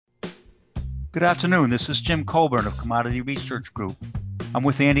Good afternoon. This is Jim Colburn of Commodity Research Group. I'm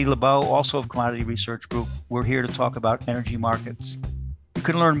with Andy LeBeau, also of Commodity Research Group. We're here to talk about energy markets. You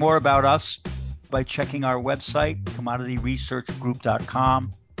can learn more about us by checking our website,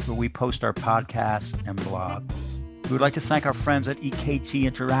 commodityresearchgroup.com, where we post our podcasts and blog. We would like to thank our friends at EKT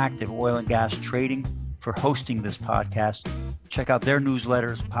Interactive Oil and Gas Trading for hosting this podcast. Check out their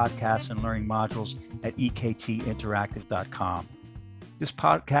newsletters, podcasts, and learning modules at ektinteractive.com. This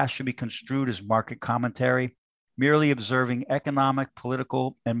podcast should be construed as market commentary, merely observing economic,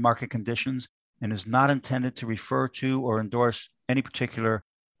 political, and market conditions, and is not intended to refer to or endorse any particular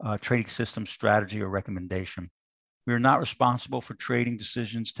trading system, strategy, or recommendation. We are not responsible for trading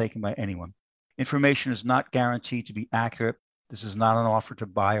decisions taken by anyone. Information is not guaranteed to be accurate. This is not an offer to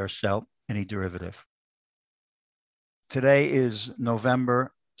buy or sell any derivative. Today is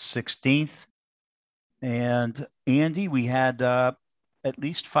November 16th. And Andy, we had at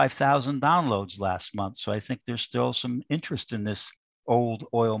least 5,000 downloads last month. So I think there's still some interest in this old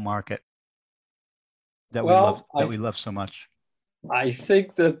oil market that we love so much. I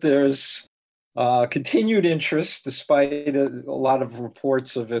think that there's continued interest despite a lot of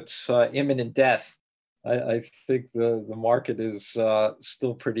reports of its imminent death. I think the market is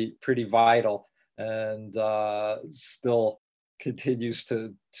still pretty vital and still continues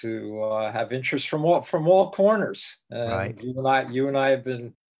to have interest from all corners. And right. You and I have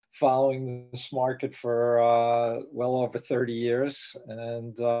been following this market for well over 30 years,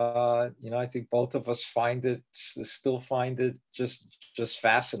 and I think both of us still find it just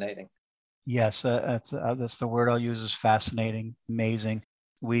fascinating. Yes, that's the word I'll use, is fascinating, amazing.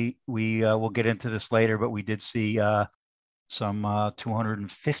 We will get into this later, but we did see some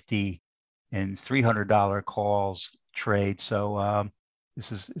 $250 and $300 calls trade. So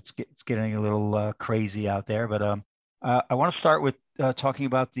it's getting a little crazy out there. But I want to start with talking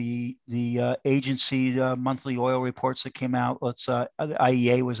about the agency monthly oil reports that came out. The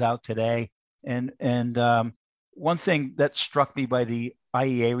IEA was out today, and one thing that struck me by the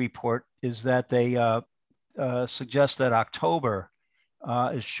IEA report is that they suggest that October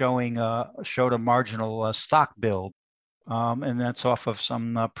showed a marginal stock build. And that's off of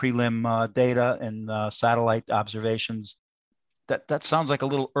some prelim data and satellite observations. That sounds like a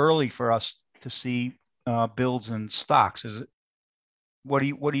little early for us to see builds in stocks. Is it? What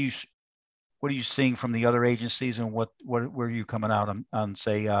are you seeing from the other agencies, and where are you coming out on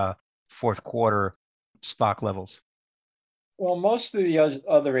say fourth quarter stock levels? Well, most of the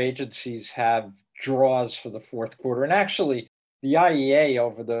other agencies have draws for the fourth quarter, and actually, the IEA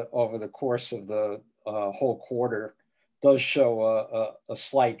over the course of the whole quarter does show a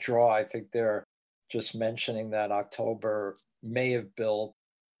slight draw. I think they're just mentioning that October may have built,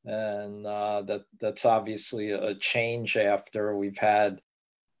 and that's obviously a change after we've had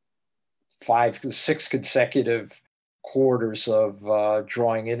 6 consecutive quarters of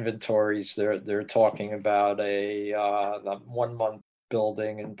drawing inventories. They're talking about a 1 month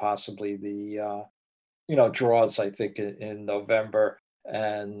building and possibly the draws. I think in November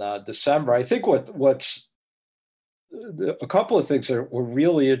and December. I think what's a couple of things that were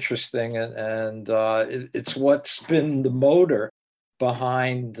really interesting, and it's what's been the motor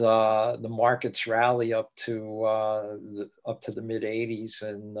behind the market's rally up to the mid 80s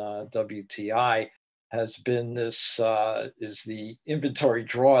and WTI has been this is the inventory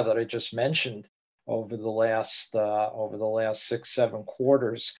draw that I just mentioned over the last 6-7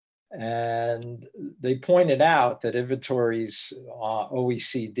 quarters. And they pointed out that inventories,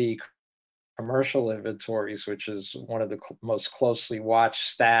 OECD commercial inventories, which is one of the most closely watched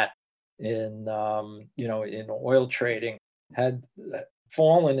stat in in oil trading, had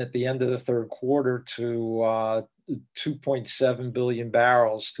fallen at the end of the third quarter to 2.7 billion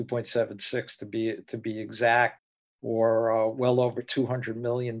barrels, 2.76 to be exact, or well over 200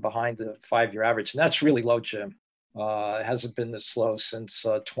 million behind the 5-year average. And that's really low, Jim. It hasn't been this low since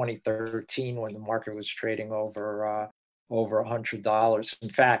 2013, when the market was trading over $100. In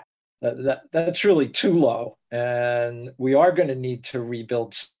fact, that's really too low, and we are going to need to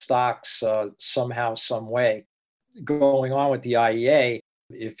rebuild stocks somehow, some way. Going on with the IEA,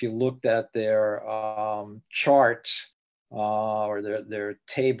 if you looked at their charts or their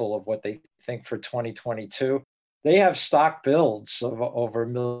table of what they think for 2022, they have stock builds of over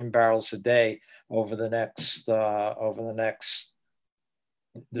 1 million barrels a day over the next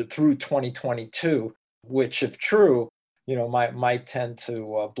through 2022, which, if true, might tend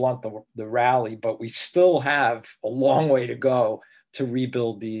to blunt the rally, but we still have a long way to go to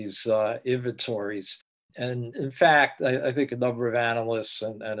rebuild these inventories. And in fact, I think a number of analysts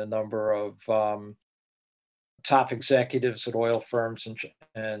and a number of top executives at oil firms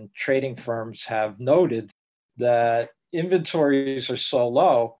and trading firms have noted that inventories are so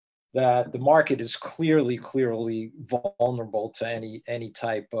low that the market is clearly vulnerable to any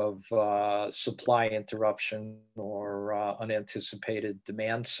type of supply interruption or unanticipated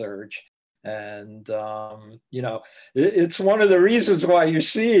demand surge. And it's one of the reasons why you're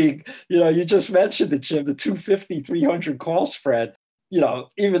seeing, you just mentioned it, Jim, the 250 300 call spread.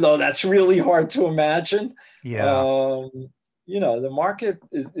 Even though that's really hard to imagine, Yeah. the market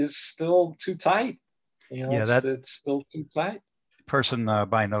is still too tight. Yeah, that It's still too tight. person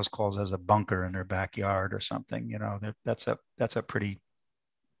buying those calls has a bunker in their backyard or something. That's a pretty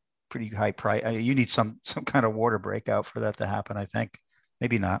high price. You need some kind of water breakout for that to happen, I think.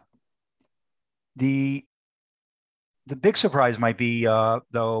 Maybe not. The big surprise might be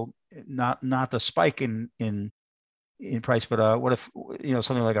though not the spike in price, but what if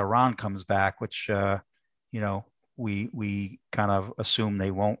something like Iran comes back, which we kind of assume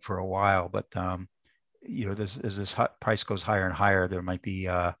they won't for a while, but this as this price goes higher and higher, there might be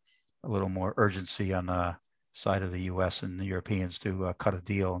a little more urgency on the side of the U.S. and the Europeans to cut a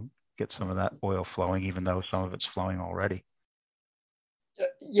deal and get some of that oil flowing, even though some of it's flowing already.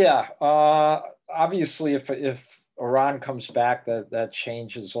 Yeah, obviously, if Iran comes back, that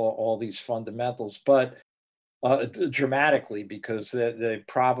changes all these fundamentals, but dramatically, because they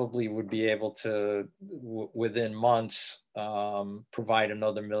probably would be able to, within months, provide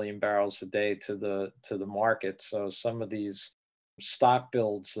another 1,000,000 barrels a day to the market. So some of these stock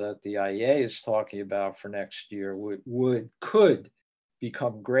builds that the IEA is talking about for next year could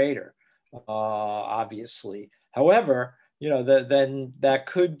become greater, obviously. However, then that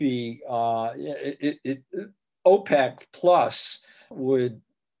could be OPEC plus would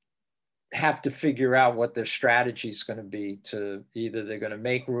have to figure out what their strategy is going to be. To either they're going to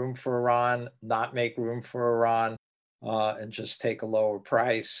make room for Iran, not make room for Iran, and just take a lower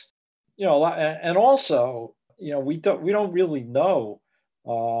price. And also, we don't really know. A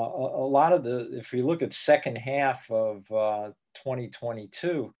lot of if you look at second half of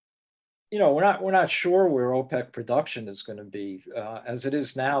 2022, we're not sure where OPEC production is going to be. As it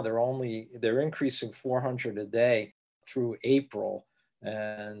is now, they're increasing 400 a day through April,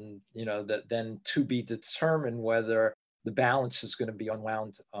 and that then to be determined whether the balance is going to be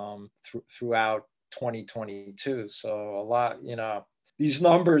unwound throughout 2022. So a lot, these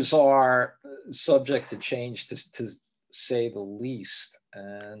numbers are subject to change, to say the least,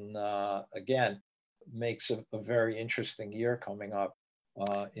 and again, makes a very interesting year coming up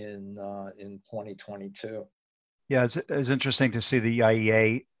in 2022. Yeah, it's interesting to see the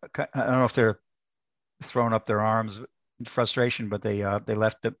IEA. I don't know if they're throwing up their arms in frustration, but they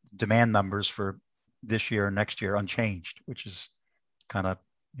left the demand numbers for this year and next year unchanged, which is kind of,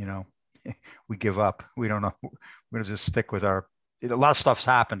 we give up. We don't know. We're going to just stick with a lot of stuff's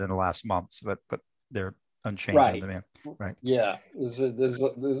happened in the last months, but they're unchanged on demand. Right. Yeah, there's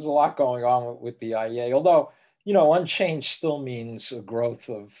a lot going on with the IEA, although unchanged still means a growth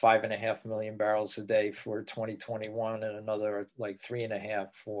of 5.5 million barrels a day for 2021 and another like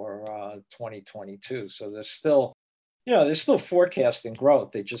 3.5 for 2022. So there's still forecasting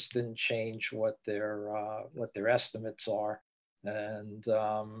growth. They just didn't change what their estimates are, and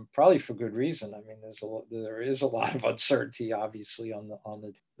probably for good reason. I mean, there is a lot of uncertainty, obviously,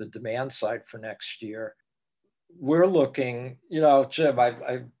 on the demand side for next year. We're looking, Jim,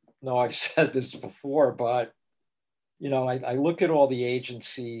 I know I've said this before, but I look at all the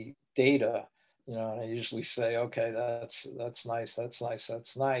agency data, and I usually say, okay, that's nice, that's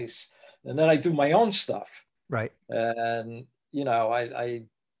nice, and then I do my own stuff, right? And I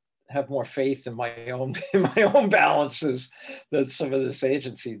have more faith in my own balances than some of this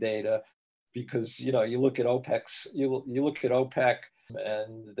agency data, because you look at you look at OPEC,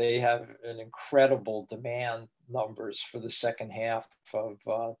 and they have an incredible demand numbers for the second half of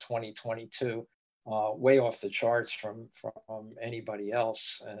 2022. Way off the charts from anybody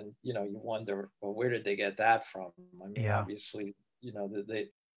else, and you wonder, well, where did they get that from? I mean, Yeah. obviously, they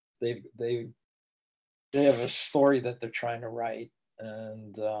have a story that they're trying to write,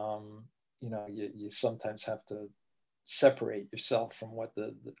 and you sometimes have to separate yourself from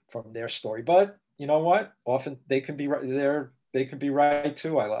from their story. But you know what? Often they can be right. They could be right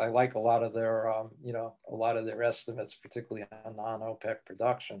too. I like a lot of their estimates, particularly on non-OPEC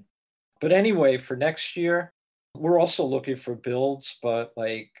production. But anyway, for next year, we're also looking for builds, but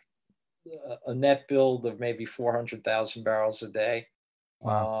like a net build of maybe 400,000 barrels a day.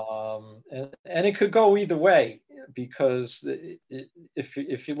 Wow. And it could go either way, because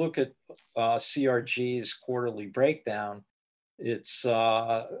if you look at CRG's quarterly breakdown, it's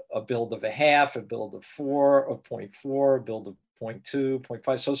a build of a half, a build of 4, of 0.4, a build of 0.2,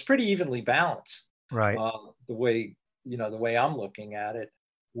 0.5. So it's pretty evenly balanced, Right. the way, the way I'm looking at it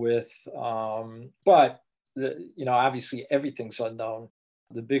with, but, obviously everything's unknown.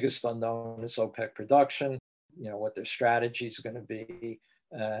 The biggest unknown is OPEC production, what their strategy is going to be,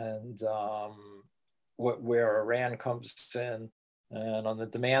 and where Iran comes in. And on the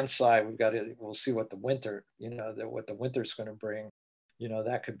demand side, we'll see what the winter, what the winter's going to bring.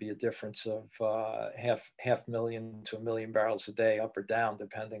 That could be a difference of half million to 1 million barrels a day, up or down,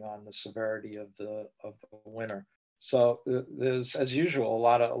 depending on the severity of the winter. So there's, as usual, a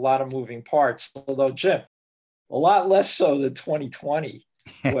lot of moving parts. Although, Jim, a lot less so than 2020,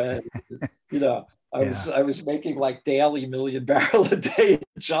 when Yeah. I was making like daily 1 million barrel a day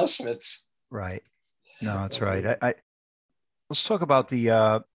adjustments. Right. No, that's right. Let's talk about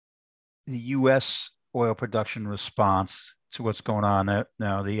the U.S. oil production response to what's going on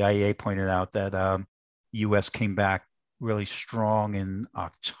now. The IEA pointed out that U.S. came back really strong in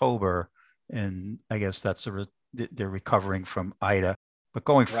October, and I guess they're recovering from Ida. But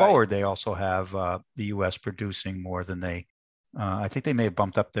going Right. forward, they also have the U.S. producing more than I think they may have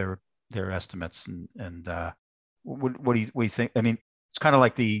bumped up their estimates. And what do you think? I mean, it's kind of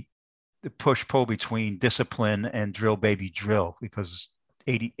like the push pull between discipline and drill baby drill, because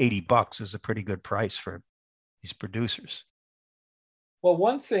 $80 is a pretty good price for these producers. Well,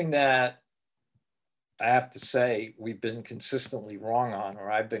 one thing that I have to say we've been consistently wrong on, or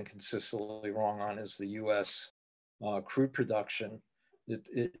I've been consistently wrong on, is the U.S. Crude production.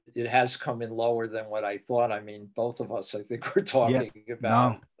 It has come in lower than what I thought. I mean, both of us, I think, we're Yeah. talking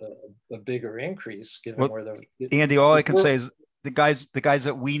about No. a bigger increase, given Well, where Andy, all I can say is the guys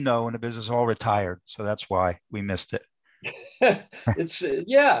that we know in the business are all retired, so that's why we missed it. it's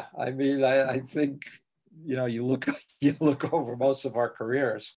yeah. I mean, I think you look you look over most of our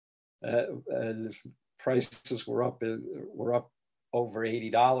careers, and if prices were up over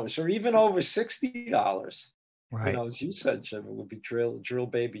 $80 or even over $60. Right. As you said, Jim, it would be drill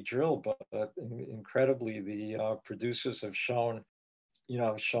baby drill. But incredibly, the producers have shown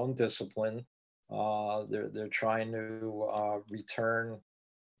discipline. They're trying to return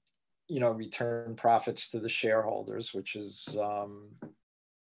profits to the shareholders, which is,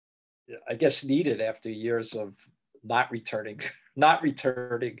 I guess, needed after years of not returning not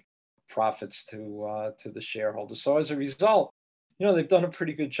returning profits to the shareholders. So as a result, they've done a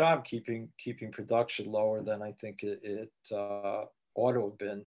pretty good job keeping production lower than I think it ought to have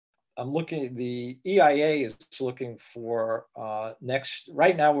been. The EIA is looking for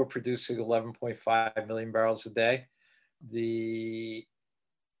right now we're producing 11.5 million barrels a day. The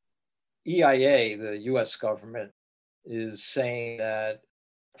EIA, the US government, is saying that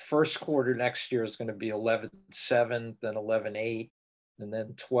first quarter next year is going to be 11.7, then 11.8, and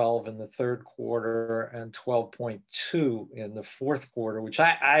then 12 in the third quarter, and 12.2 in the fourth quarter, which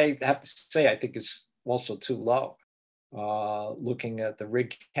I have to say I think is also too low. Looking at the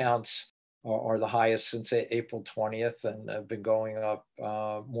rig counts are the highest since April 20th, and have been going up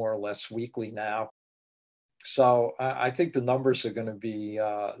more or less weekly now. So I think the numbers are going to be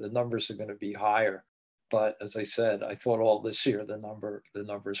higher. But as I said, I thought all this year the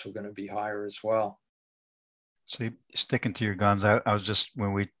numbers were going to be higher as well. So sticking to your guns, I was just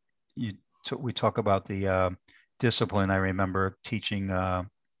when we talk about the discipline. I remember teaching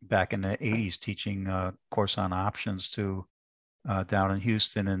back in the '80s, teaching course on options to down in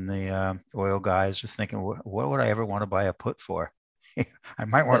Houston, and the oil guys were thinking, what would I ever want to buy a put for? I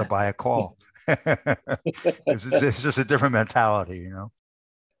might want to buy a call. It's just a different mentality.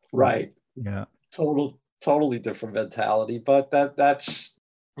 Right. Yeah. Totally different mentality. But that's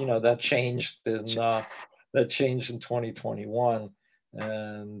that changed in 2021,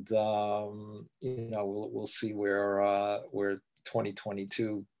 and we'll see where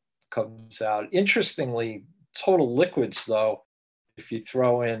 2022 comes out. Interestingly, total liquids, though, if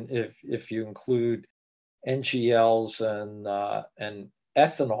you include NGLs and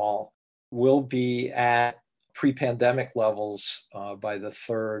ethanol, will be at pre-pandemic levels by the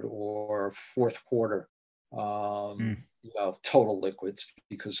third or fourth quarter. Total liquids,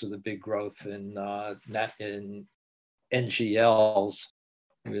 because of the big growth in NGLs,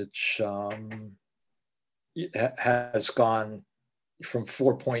 which has gone from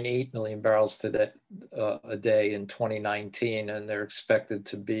 4.8 million barrels a day in 2019, and they're expected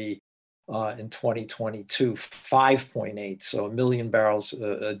to be in 2022 5.8, so 1 million barrels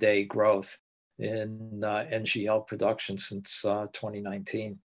a day growth in NGL production since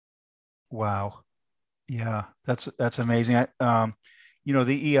 2019. Wow. Yeah, that's amazing. The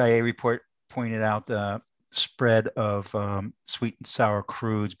EIA report pointed out spread of sweet and sour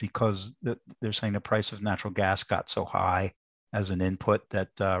crudes because they're saying the price of natural gas got so high as an input that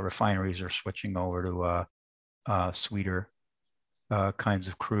refineries are switching over to sweeter kinds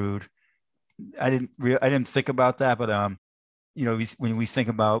of crude. I didn't think about that, but when we think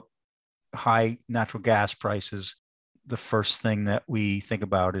about high natural gas prices, the first thing that we think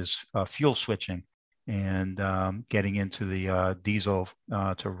about is fuel switching and getting into the diesel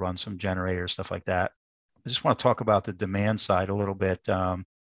to run some generators, stuff like that. I just want to talk about the demand side a little bit. When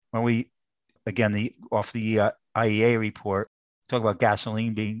we, again, off the IEA report, talk about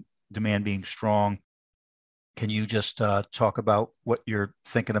gasoline demand being strong. Can you just talk about what you're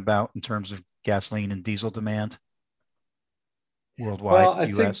thinking about in terms of gasoline and diesel demand worldwide, Well,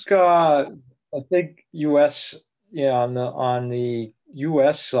 U.S.? I think U.S. Yeah, on the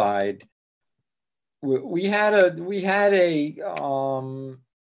U.S. side, we had a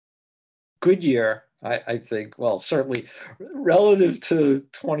good year. I think. Well, certainly relative to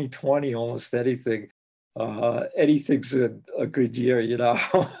 2020, almost anything's a good year. I mean,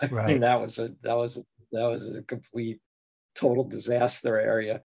 Right. that was a complete total disaster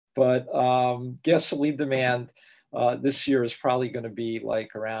area. But gasoline demand this year is probably going to be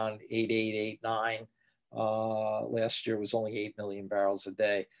like around 8.8, 8.9. Last year was only 8 million barrels a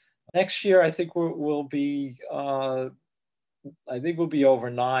day. Next year, I think we'll be over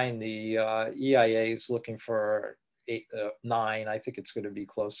 9. The EIA is looking for 9. I think it's going to be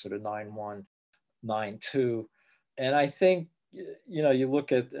closer to 9.1, 9.2. And I think you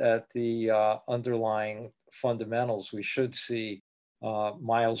look at the underlying fundamentals. We should see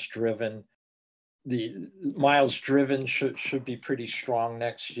miles driven. The miles driven should be pretty strong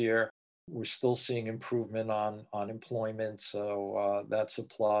next year. We're still seeing improvement on employment, so that's a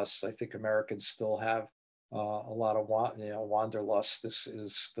plus. I think Americans still have a lot of wanderlust. This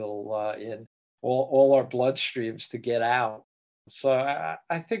is still in all our bloodstreams to get out. So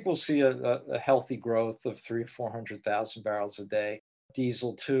I think we'll see a healthy growth of 300,000 or 400,000 barrels a day.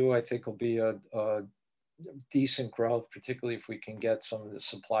 Diesel too, I think will be a decent growth, particularly if we can get some of the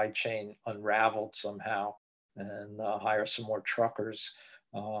supply chain unraveled somehow and hire some more truckers.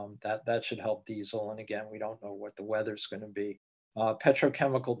 That should help diesel. And again, we don't know what the weather's going to be.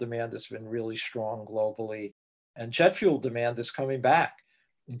 Petrochemical demand has been really strong globally, and jet fuel demand is coming back.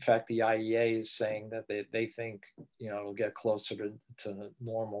 In fact, the IEA is saying that they think it'll get closer to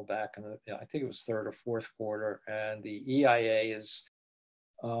normal back in I think it was third or fourth quarter, and the EIA is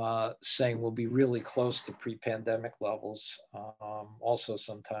saying we'll be really close to pre-pandemic levels also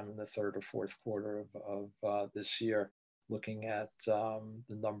sometime in the third or fourth quarter of this year, looking at the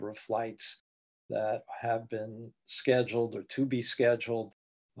number of flights that have been scheduled or to be scheduled.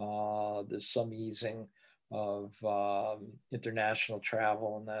 There's some easing of international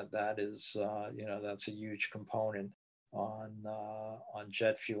travel, and that is that's a huge component on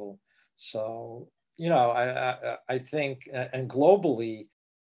jet fuel. So I think, and globally,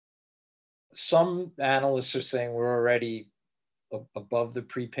 some analysts are saying we're already above the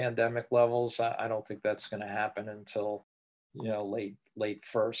pre-pandemic levels. I don't think that's going to happen until late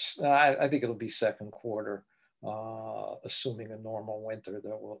first. I think it'll be second quarter, assuming a normal winter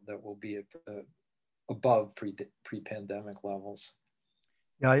that will be above pre-pandemic levels.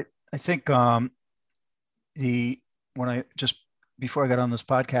 Yeah, I think when I just before I got on this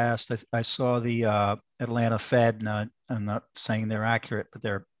podcast, I saw the Atlanta Fed, and I'm not saying they're accurate, but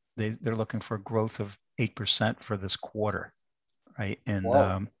they're looking for growth of 8% for this quarter, right? And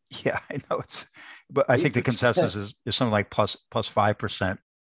yeah, I know but I think the consensus is something like plus 5%.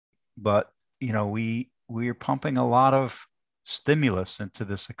 But we're pumping a lot of stimulus into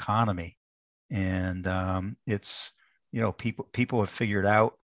this economy, and it's people have figured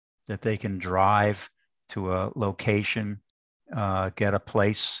out that they can drive to a location, get a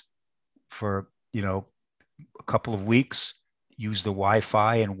place for a couple of weeks, use the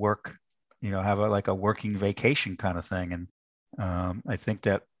Wi-Fi and work, have a working vacation kind of thing. And I think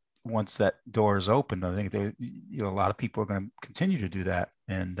that once that door is open, I think a lot of people are going to continue to do that,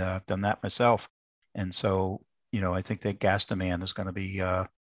 and I've done that myself. And so I think that gas demand is going to be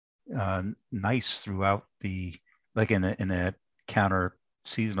nice throughout the in the counter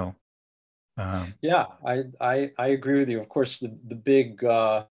seasonal. Yeah, I agree with you. Of course, the big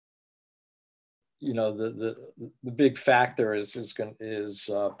the big factor is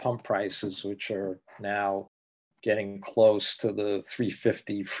pump prices, which are now getting close to the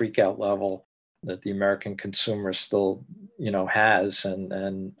 350 freakout level that the American consumer still has,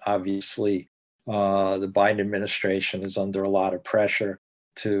 and obviously the Biden administration is under a lot of pressure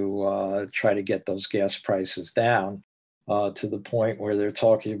to try to get those gas prices down. to the point where they're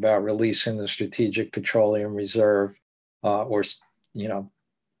talking about releasing the Strategic Petroleum Reserve, or, you know,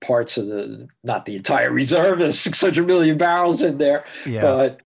 parts of not the entire reserve, there's 600 million barrels in there, Yeah.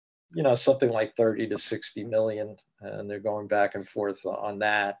 but, you know, something like 30 to 60 million. And they're going back and forth on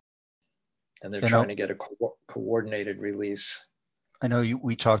that. And they're trying to get a coordinated release. I know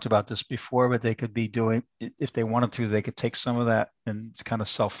we talked about this before, but they could be doing, if they wanted to, they could take some of that and kind of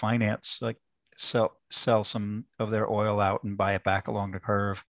self-finance, like sell some of their oil out and buy it back along the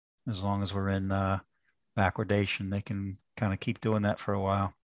curve. As long as we're in backwardation, they can kind of keep doing that for a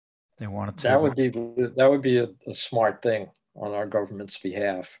while. They wanted to. That would be a smart thing on our government's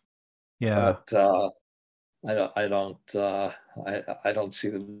behalf. Yeah. But I don't see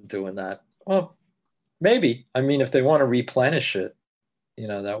them doing that. Well, maybe. I mean, if they want to replenish it, you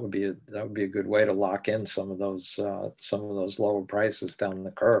know, that would be a good way to lock in some of those lower prices down the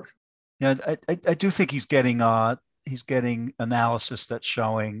curve. Yeah, I do think he's getting analysis that's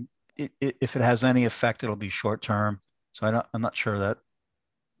showing if it has any effect, it'll be short term. So I'm not sure that,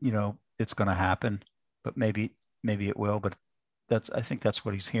 you know, it's going to happen, but maybe it will. But I think that's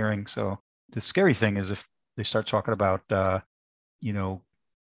what he's hearing. So the scary thing is if they start talking about you know,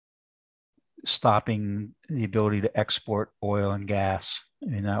 stopping the ability to export oil and gas. I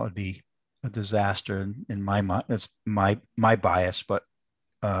mean, that would be a disaster in my mind. That's my bias, but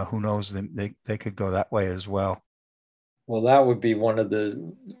who knows? They could go that way as well. Well, that would be one of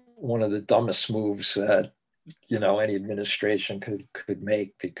the dumbest moves that, you know, any administration could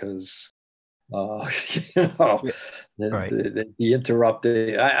make, because you know, Right. they'd be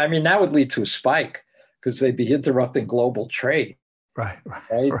interrupting. I mean, that would lead to a spike because they'd be interrupting global trade. Right.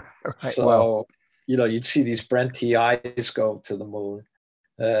 Right. So, well, you know, you'd see these Brent TIs go to the moon.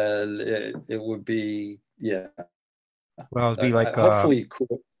 It would be, yeah. Well, it'd be like hopefully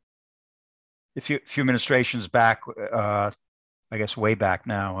cool. A few administrations back, I guess way back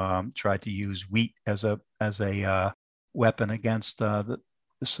now, tried to use wheat as a weapon against the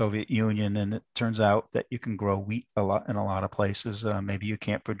Soviet Union, and it turns out that you can grow wheat in a lot of places. Maybe you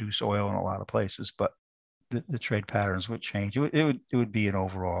can't produce oil in a lot of places, but the trade patterns would change. It would be an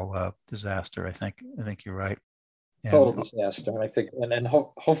overall disaster. I think you're right. Total disaster. And I think, and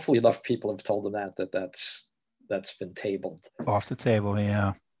hopefully enough people have told them that's been tabled off the table.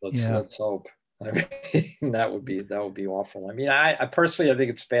 Yeah. Let's hope. I mean, that would be awful. I mean, I personally, I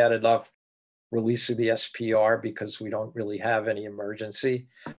think it's bad enough releasing the SPR because we don't really have any emergency.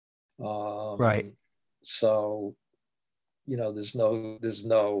 Right. So, you know, there's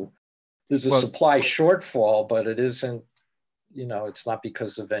a supply shortfall, but it isn't, you know, it's not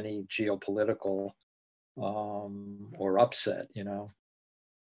because of any geopolitical or upset, you know.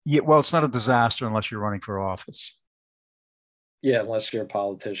 Yeah, well, it's not a disaster unless you're running for office. Yeah, unless you're a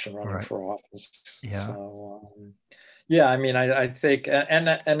politician running for office. Yeah. So, yeah, I mean, I think, and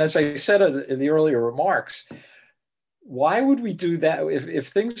as I said in the earlier remarks, why would we do that if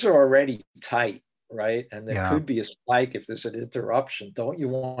things are already tight, right? And there could be a spike if there's an interruption. Don't you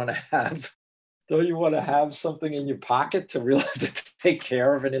want to have something in your pocket to really to take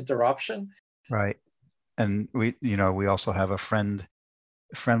care of an interruption? Right. And we also have a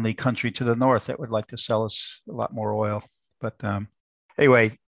friendly country to the north that would like to sell us a lot more oil. But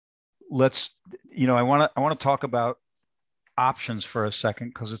anyway, I want to talk about options for a second,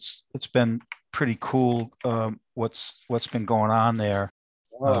 because it's been pretty cool what's been going on there.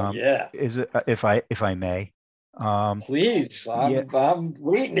 Yeah. Is it, if I may? Please, I'm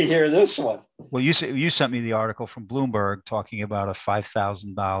waiting to hear this one. Well, you sent me the article from Bloomberg talking about a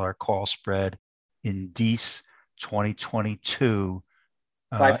 $5,000 call spread in DEIS 2022.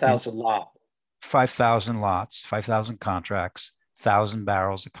 5,000 lots. 5,000 lots, 5,000 contracts, 1,000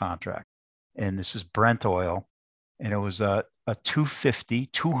 barrels a contract. And this is Brent oil. And it was a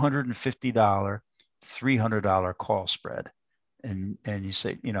 $250, $300 call spread. And you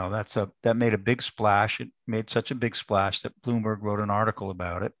say, you know, that made a big splash. It made such a big splash that Bloomberg wrote an article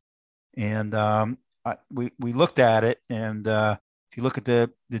about it. And we looked at it. And if you look at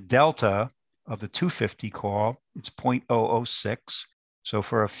the delta of the 250 call, it's 0.006. So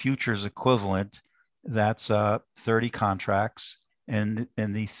for a futures equivalent, that's 30 contracts. And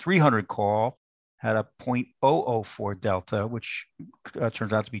the 300 call had a 0.004 delta, which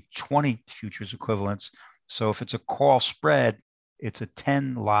turns out to be 20 futures equivalents. So if it's a call spread, it's a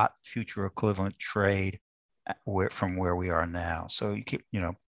 10 lot future equivalent trade from where we are now. So you keep,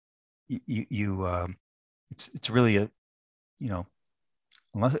 it's really a,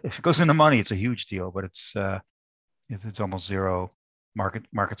 unless if it goes into money, it's a huge deal, but it's almost zero.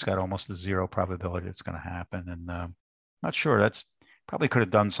 Market's got almost a zero probability it's going to happen. And not sure, that's probably could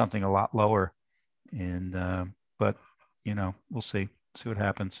have done something a lot lower. And, but we'll see what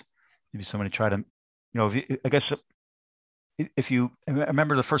happens. Maybe somebody try to, if you, I guess if you I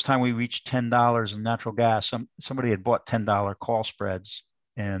remember the first time we reached $10 in natural gas, somebody had bought $10 call spreads,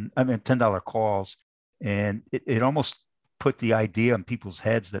 and I mean $10 calls, and it almost put the idea in people's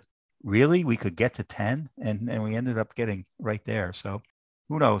heads that really we could get to 10, and we ended up getting right there. So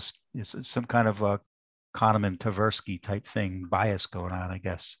who knows? It's some kind of a Kahneman Tversky type thing, bias going on, I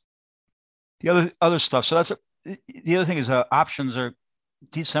guess. The other stuff. So the other thing is options are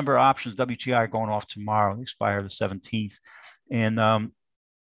December options. WTI are going off tomorrow. They expire the 17th. And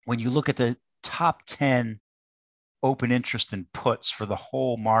when you look at the top 10 open interest in puts for the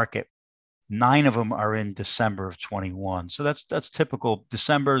whole market, 9 of them are in December of 21. So that's typical.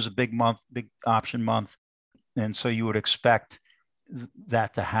 December is a big month, big option month. And so you would expect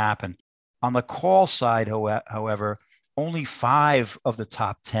that to happen. On the call side, however, only 5 of the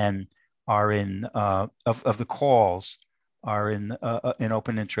top 10 are in of the calls are in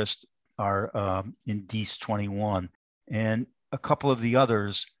open interest, are in DEES 21, and a couple of the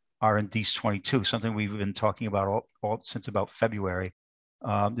others are in DEES 22, something we've been talking about all since about February.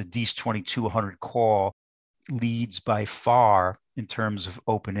 The DEES 22 100 call leads by far in terms of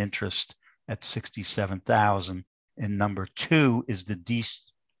open interest at 67,000, and number 2 is the DEES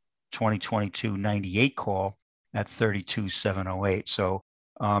 2022 98 call at 32,708. So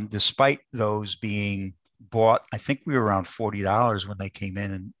despite those being bought, I think we were around $40 when they came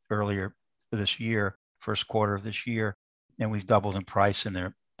in earlier this year, first quarter of this year, and we've doubled in price in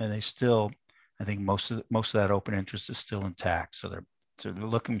there. And they still, I think most of that open interest is still intact. So they're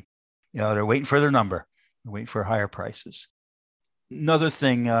looking, they're waiting for their number. They're waiting for higher prices. Another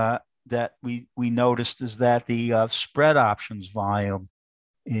thing that we noticed is that the spread options volume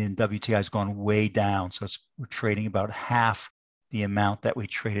in WTI has gone way down. So we're trading about half the amount that we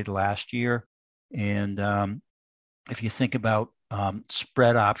traded last year. And if you think about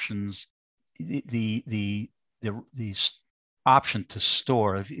spread options, the option to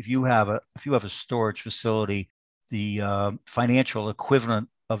store, if you have a storage facility, the financial equivalent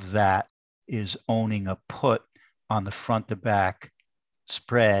of that is owning a put on the front to back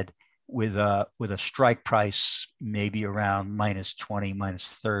spread with a strike price maybe around -20,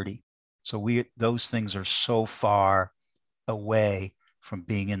 -30. So those things are so far away from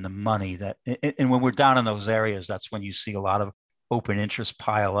being in the money that, and when we're down in those areas, that's when you see a lot of open interest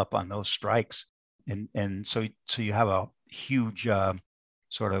pile up on those strikes, and so you have a huge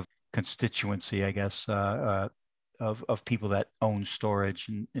sort of constituency, I guess, of people that own storage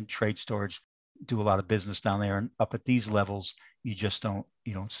and trade storage, do a lot of business down there, and up at these levels, you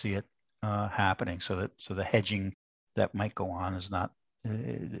don't see it happening. So the hedging that might go on is not.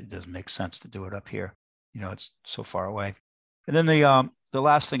 It doesn't make sense to do it up here. It's so far away. And then the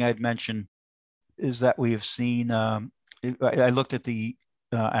last thing I'd mention is that we have seen. I looked at I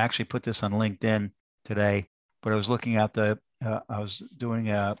actually put this on LinkedIn today, but I was looking at I was doing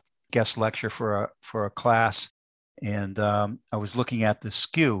a guest lecture for a class, and I was looking at the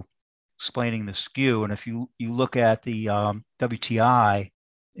skew, explaining the skew. And if you look at the WTI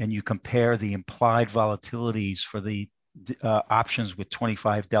and you compare the implied volatilities for the options with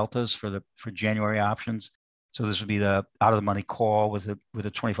 25 deltas for January options. So this would be the out of the money call with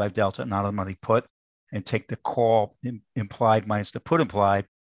a 25 delta and out of the money put, and take the call implied minus the put implied.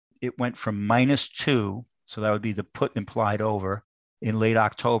 It went from -2, so that would be the put implied over in late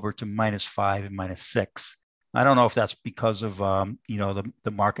October, to -5 and -6. I don't know if that's because of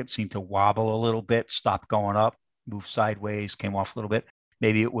the market seemed to wobble a little bit, stopped going up, moved sideways, came off a little bit.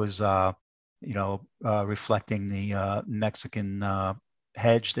 Maybe it was reflecting the Mexican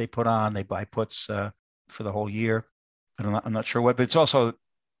hedge they put on. They buy puts for the whole year. I'm not sure what, but it's also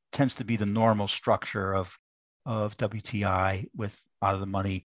tends to be the normal structure of WTI, with out of the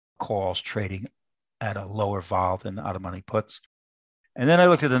money calls trading at a lower vol than out of money puts. And then I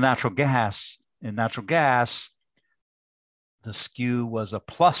looked at the natural gas. In natural gas, the skew was a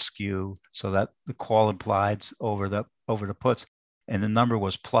plus skew, so that the call implied over the puts, and the number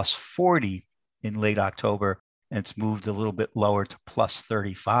was +40 in late October, and it's moved a little bit lower to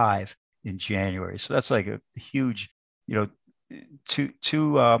 +35 in January. So that's like a huge,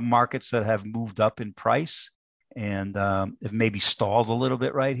 two markets that have moved up in price, and have maybe stalled a little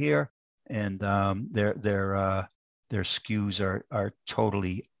bit right here, and their skews are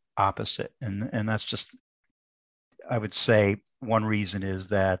totally opposite, and that's just, I would say, one reason is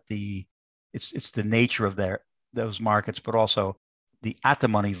that it's the nature of those markets, but also the at the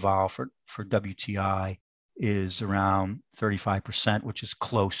money vol for WTI is around 35%, which is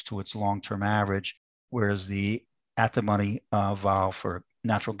close to its long-term average, whereas the at the money vol for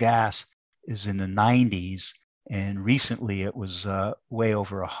natural gas is in the 90s, and recently it was way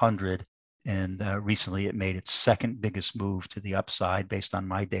over 100. And recently it made its second biggest move to the upside based on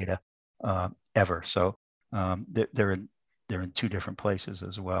my data ever. So they're in two different places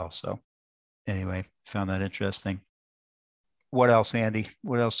as well. So anyway, found that interesting. What else, Andy?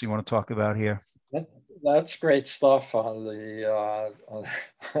 What else do you want to talk about here? That's great stuff on the on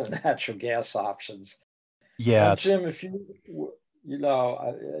natural gas options. Yeah, Jim, if you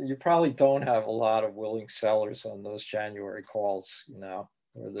probably don't have a lot of willing sellers on those January calls, or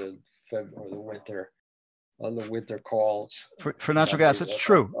the winter on the winter calls. for natural gas, it's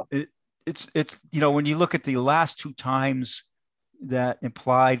true. It's when you look at the last two times that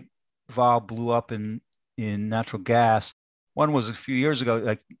implied vol blew up in natural gas. One was a few years ago,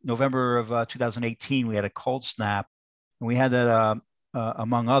 like November of 2018. We had a cold snap, and we had that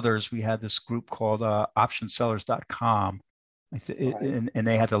among others. We had this group called optionsellers.com, and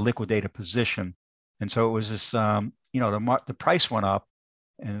they had to liquidate a position, and so it was this. The price went up,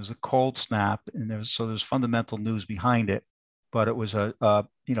 and it was a cold snap, and there's fundamental news behind it, but it was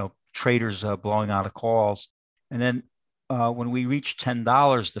traders blowing out of calls, and then when we reached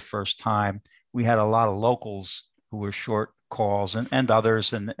 $10 the first time, we had a lot of locals who were short calls and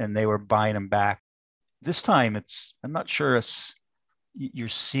others, and they were buying them back. This time, I'm not sure you're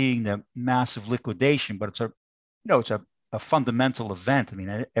seeing the massive liquidation, but it's a fundamental event. I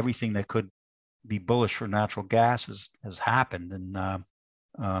mean, everything that could be bullish for natural gas has happened, and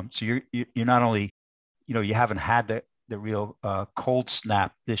so you're not only, you haven't had the real cold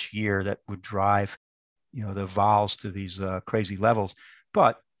snap this year that would drive the vols to these crazy levels,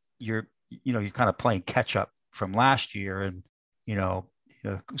 but you're kind of playing catch up from last year, and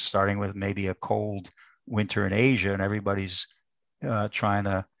starting with maybe a cold winter in Asia, and everybody's trying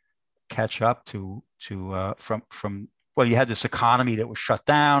to catch up from well, you had this economy that was shut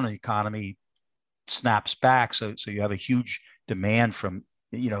down, and the economy snaps back, so you have a huge demand from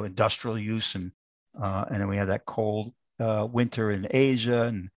industrial use, and then we had that cold winter in Asia,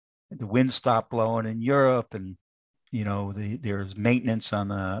 and the wind stopped blowing in Europe, and there's maintenance on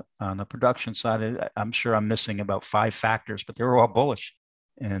the production side. I'm sure I'm missing about 5 factors, but they're all bullish,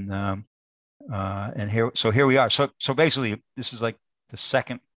 and here we are. So basically, this is like the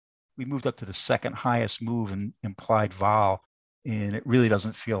second. We moved up to the second highest move in implied vol, and it really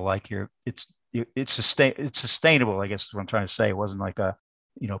doesn't feel like it's sustainable. I guess is what I'm trying to say. It wasn't like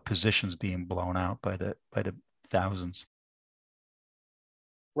positions being blown out by the thousands.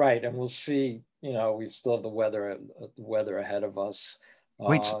 Right, and we'll see. We still have the weather ahead of us.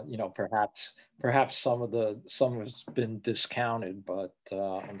 Wait, Perhaps some has been discounted, but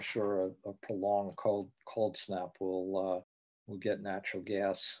I'm sure a prolonged cold snap will get natural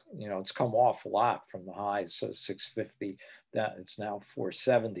gas. It's come off a lot from the highs, so 650. That it's now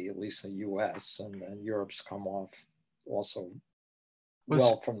 470, at least in the U.S. and Europe's come off also.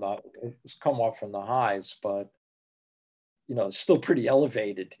 It's come off from the highs, but it's still pretty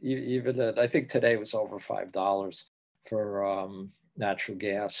elevated. Even I think today was over $5 for natural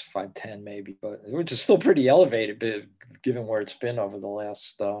gas, 510 maybe, but which is still pretty elevated, given where it's been over the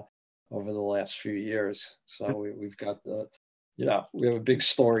last few years. So we've got we have a big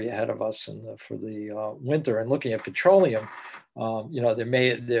story ahead of us for the winter. And looking at petroleum,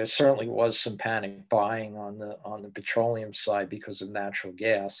 there certainly was some panic buying on the petroleum side because of natural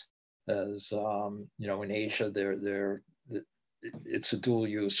gas, as in Asia it's a dual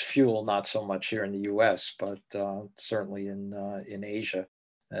use fuel, not so much here in the U.S., but certainly in Asia,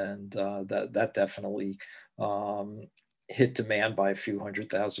 and that definitely hit demand by a few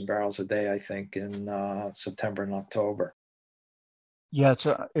 100,000 barrels a day, I think, in September and October. Yeah,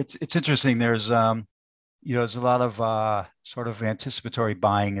 it's interesting. There's there's a lot of sort of anticipatory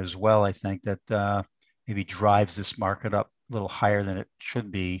buying as well. I think that maybe drives this market up a little higher than it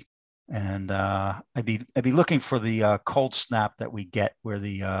should be. And I'd be looking for the cold snap that we get, where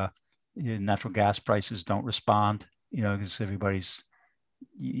the natural gas prices don't respond. Because everybody's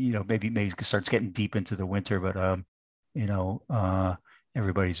maybe starts getting deep into the winter, but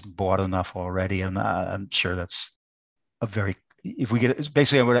everybody's bought enough already, and I'm sure that's if we get, it's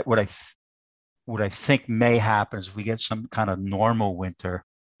basically what I think may happen is if we get some kind of normal winter,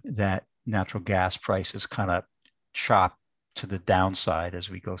 that natural gas prices kind of chop to the downside as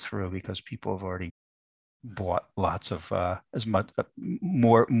we go through, because people have already bought lots of as much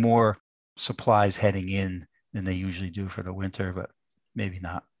more supplies heading in than they usually do for the winter, but maybe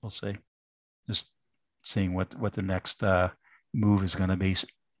not. We'll see. Just seeing what the next move is going to be.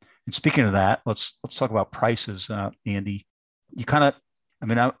 And speaking of that, let's talk about prices, Andy.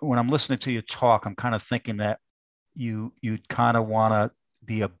 When I'm listening to you talk, I'm kind of thinking that you'd kind of want to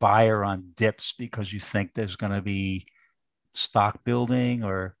be a buyer on dips because you think there's going to be stock building,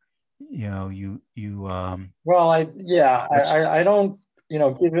 or Well, yeah, what's I don't,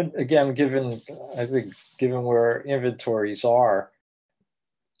 given, I think, given where inventories are,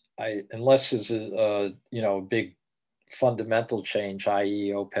 unless there's big fundamental change,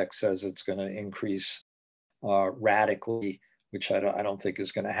 i.e., OPEC says it's going to increase radically, which I don't think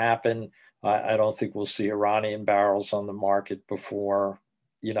is going to happen. I don't think we'll see Iranian barrels on the market before,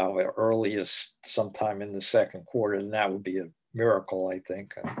 earliest sometime in the second quarter, and that would be a miracle, I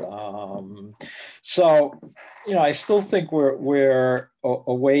think. So, I still think we're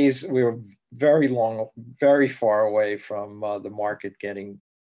very far away from the market getting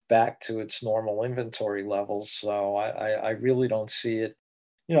back to its normal inventory levels. So I really don't see it.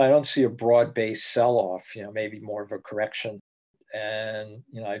 I don't see a broad-based sell-off. Maybe more of a correction, and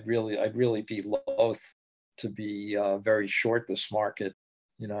I'd really be loath to be very short this market.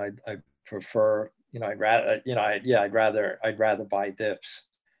 I prefer, I'd rather buy dips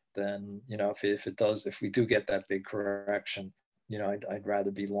than, if we do get that big correction, I'd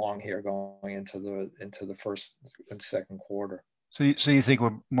rather be long here going into the first and second quarter. so you think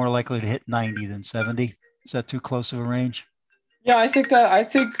we're more likely to hit 90 than 70? Is that too close of a range? Yeah, I think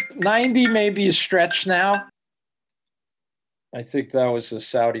 90 may be a stretch now. I think that was the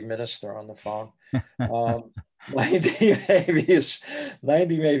Saudi minister on the phone. Um, 90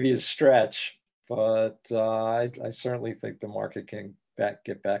 maybe a stretch, but I certainly think the market can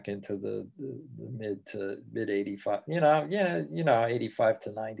get back into the mid 85, 85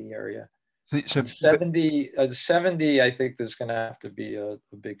 to 90 area. So, And 70, I think there's going to have to be a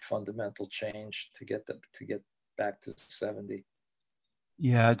big fundamental change to get back to 70.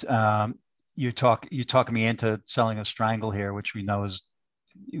 yeah, you're talking me into selling a strangle here, which we know is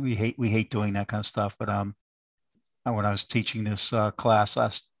we hate doing that kind of stuff. But when I was teaching this class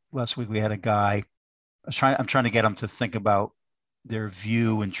last week, we had a guy. I'm trying to get him to think about their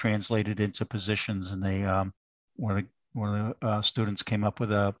view and translate it into positions. And they one of the students came up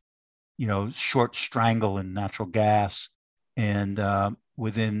with a short strangle in natural gas, and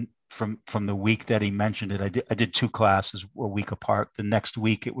within from the week that he mentioned it, I did two classes a week apart. The next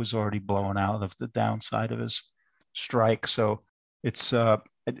week, it was already blowing out of the downside of his strike. So it's the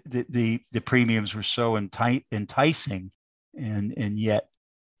premiums were so enticing, and yet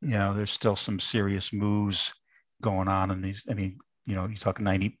there's still some serious moves going on in these. I mean, you talk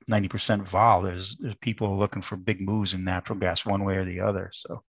 90% vol. There's people looking for big moves in natural gas one way or the other.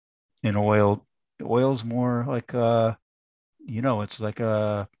 So in oil's more like it's like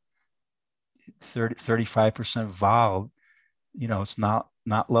a 35% vol. It's not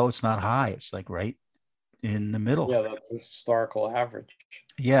low, it's not high, it's like right in the middle. Yeah, that's the historical average.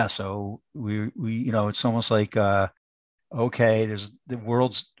 Yeah, so we it's almost like okay, there's the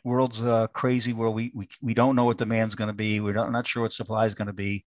world's crazy where we don't know what demand's going to be. Not sure what supply is going to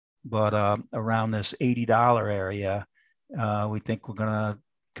be, but around this $80 area, we think we're going to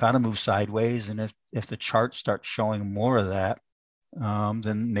kind of move sideways. And if the chart starts showing more of that,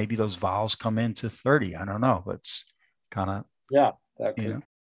 then maybe those vols come into 30. I don't know, but it's kind of, Yeah, that could.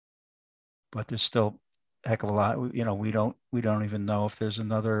 But there's still a heck of a lot. We don't even know if there's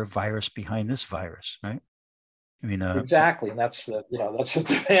another virus behind this virus, right? I mean, Exactly, and that's the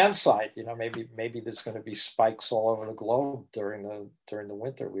demand side. Maybe there's going to be spikes all over the globe during the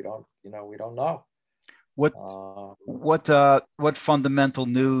winter. We don't know. what what fundamental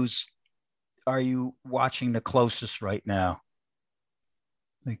news are you watching the closest right now?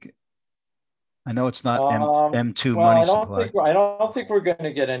 Like, I know it's not M2 well, money I don't supply. think I don't think we're going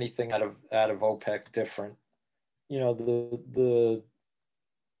to get anything out of OPEC different. The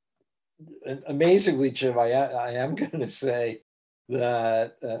amazingly, Jim, I am going to say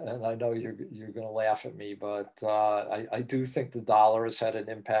that, and I know you're going to laugh at me, but I do think the dollar has had an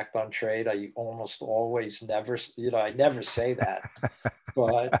impact on trade. I almost always I never say that,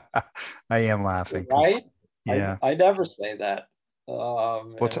 but I am laughing because right, yeah. I never say that,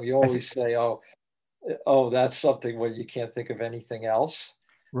 What's and we I think always say, that's something where you can't think of anything else.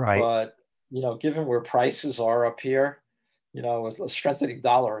 right. But given where prices are up here, a strengthening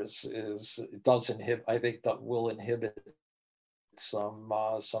dollar does inhibit. I think that will inhibit some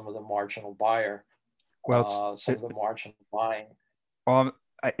of the marginal buyer, Well, some of the marginal buying. well,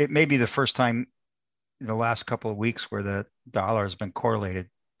 it may be the first time in the last couple of weeks where the dollar has been correlated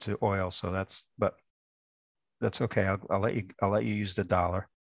to oil. So that's okay. I'll let you use the dollar.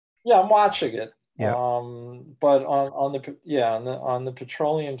 Yeah, I'm watching it. Yeah. But on the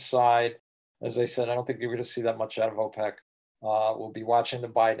petroleum side, as I said, I don't think you're going to see that much out of OPEC. We'll be watching the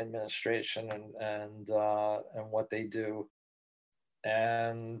Biden administration and what they do.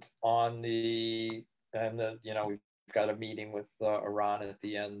 and on the we've got a meeting with Iran at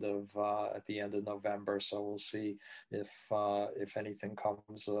the end of November, so we'll see if anything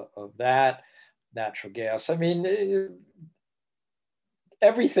comes of that. Natural gas. I mean,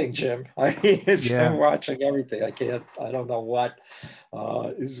 everything, Jim. I mean, I'm Yeah. watching everything. I don't know what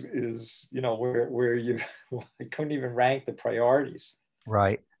is where you. I couldn't even rank the priorities.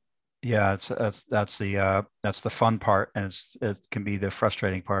 Right. Yeah, that's the fun part, and it can be the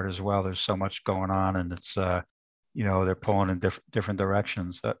frustrating part as well. There's so much going on, and it's they're pulling in different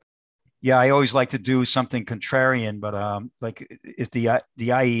directions. Yeah, I always like to do something contrarian, but like if the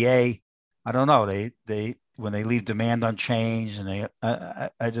IEA, I don't know, they when they leave demand unchanged, and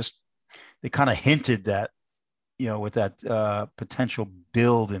I just they kind of hinted that with that potential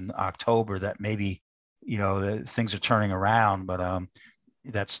build in October that maybe the things are turning around, but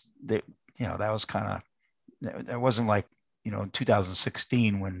that's the that was kind of that wasn't like in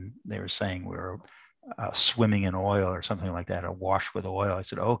 2016 when they were saying we were swimming in oil or something like that, or washed with oil. I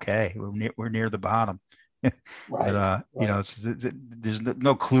said, okay, we're near the bottom. But Right. Right. there's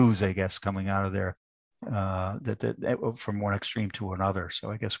no clues, I guess, coming out of there that from one extreme to another. So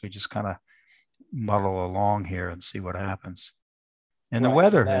I guess we just kind of muddle along here and see what happens. And the Right. And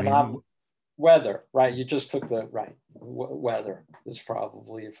weather, I then mean, weather, right? You just took the right. Weather is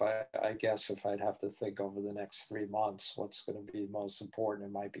probably, I guess, if I'd have to think over the next 3 months, what's going to be most important,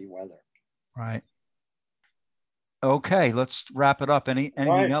 it might be weather. right. Okay, let's wrap it up. All Anything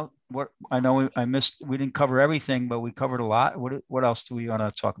right. else? What I know I missed. We didn't cover everything, but we covered a lot. What else do we want to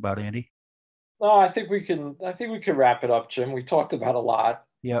talk about, Andy? No, I think we can. I think we can wrap it up, Jim. We talked about a lot,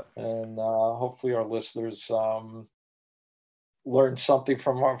 Yep. and hopefully our listeners learned something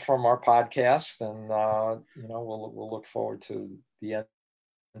from our podcast, and we'll look forward to the end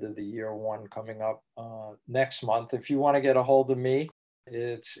of the year one coming up next month. If you want to get a hold of me,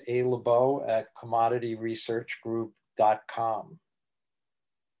 it's A. LeBeau at commodityresearchgroup.com.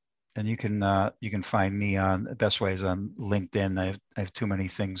 And you can find me on the best ways on LinkedIn. I have too many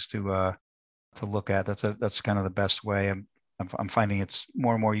things to look at. That's kind of the best way. I'm finding it's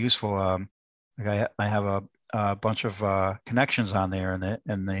more and more useful. Like I have a bunch of connections on there,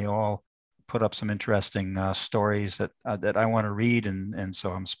 and they all put up some interesting stories that I want to read, and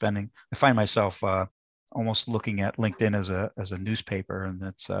so I find myself almost looking at LinkedIn as a newspaper, and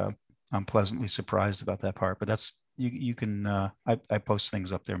I'm pleasantly surprised about that part. But that's you can I post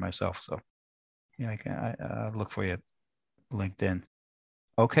things up there myself, so yeah, I look for you at LinkedIn.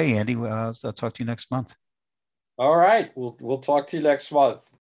 Okay, Andy, I'll talk to you next month. All right, we'll talk to you next month.